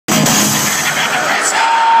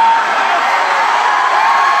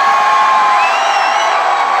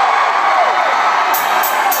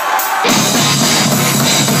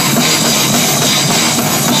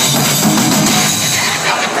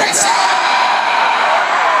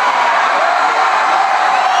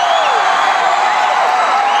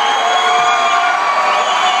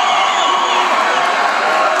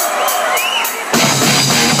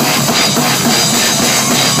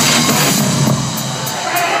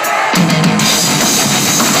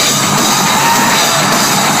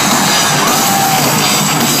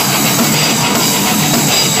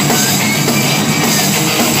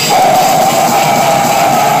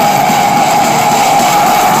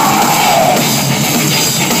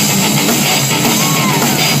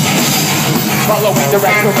following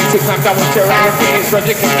directions to climb down with your iron gaze. Drugs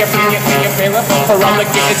are conveniently available for all the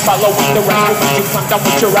kids. Following directions to climb down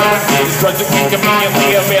with your iron gaze. Drugs are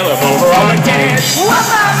conveniently available for all the kids.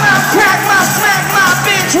 Crack my, smack my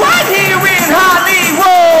bitch right here in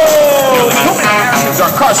Hollywood. Too many Americans are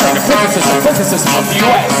incarcerated in the prison system of the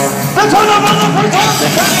U.S. They're trying to build the prison. They're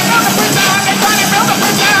trying to build the prison. They're trying to build the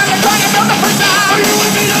prison. They're trying to build the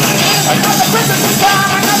prison. Another prison system.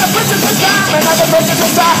 Another prison system. Another prison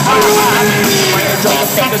system. Minor drug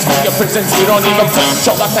offenders for your prisons, you don't even flinch.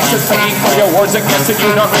 All offenses paying for your wars against the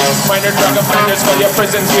ignorant. Minor drug offenders for your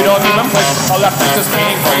prisons, you don't even flinch. All offenses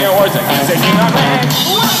paying for your wars against the ignorant.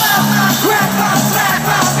 Grab my, slap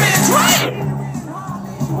my bitch right.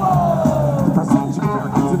 The percentage of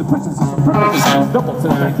Americans in the prison system has doubled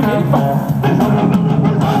since 1985.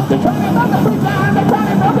 They're trying to build the prison. They're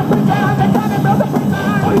trying to build the prison. They're trying to build the prison.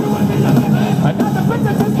 Another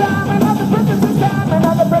prison system. Another prison system.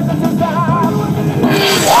 Another prison system.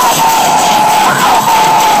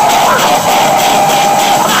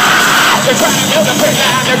 They're trying to build a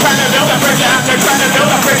prison. They're trying to build a prison. They're trying to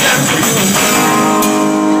build a prison.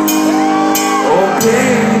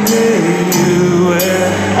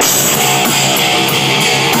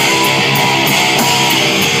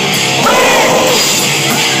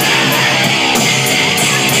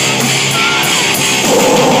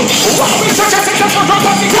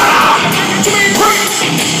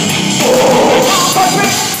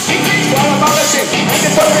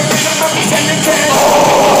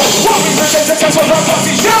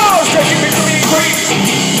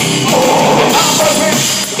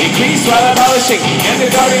 Increase while abolishing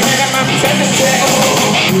mandatory minimum sentences.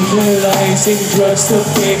 Utilizing drugs to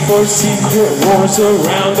pay for secret wars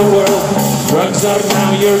around the world. Drugs are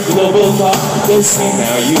now your global law. They see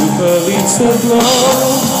now you police the globe.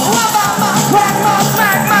 Crack my,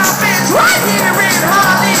 smack my bitch right here in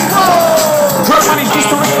Hollywood. Drug money's just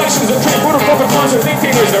the regulations of trade border corporate laws and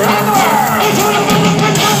dictators around the world.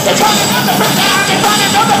 They're trying to build the prison. They're trying to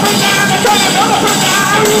build the prison. They're trying to build the prison.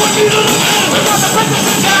 Another prison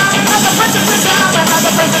system. Another prison system.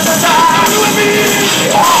 Another prison system.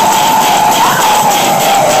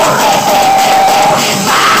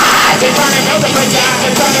 They're trying to build the prison.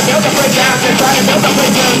 They're trying to build the prison. They're trying to build the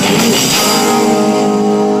prison.